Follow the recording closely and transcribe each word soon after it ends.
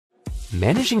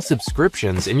Managing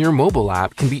subscriptions in your mobile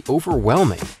app can be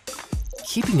overwhelming.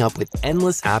 Keeping up with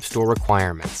endless App Store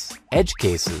requirements, edge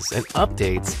cases, and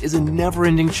updates is a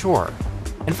never-ending chore.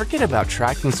 And forget about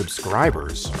tracking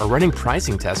subscribers or running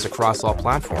pricing tests across all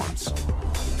platforms.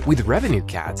 With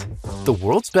RevenueCat, the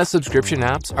world's best subscription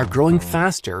apps are growing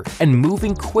faster and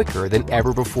moving quicker than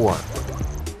ever before.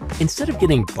 Instead of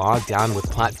getting bogged down with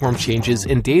platform changes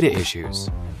and data issues,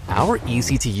 our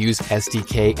easy-to-use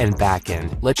SDK and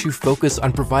backend let you focus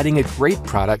on providing a great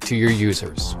product to your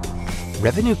users.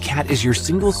 RevenueCat is your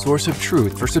single source of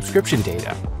truth for subscription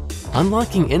data,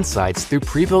 unlocking insights through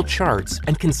pre-built charts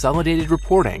and consolidated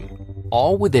reporting,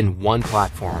 all within one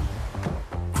platform.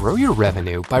 Grow your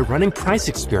revenue by running price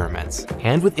experiments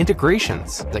and with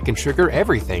integrations that can trigger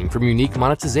everything from unique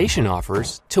monetization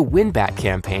offers to win-back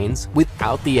campaigns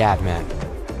without the admin.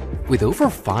 With over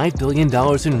 $5 billion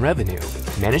in revenue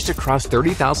managed across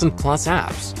 30,000 plus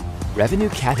apps,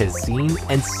 RevenueCat has seen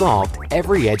and solved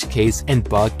every edge case and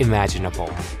bug imaginable.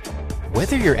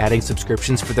 Whether you're adding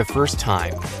subscriptions for the first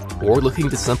time or looking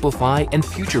to simplify and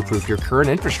future-proof your current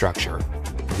infrastructure,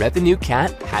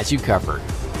 RevenueCat has you covered.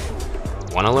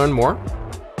 Want to learn more?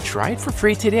 Try it for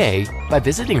free today by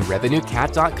visiting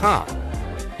RevenueCat.com.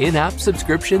 In-app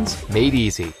subscriptions made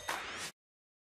easy.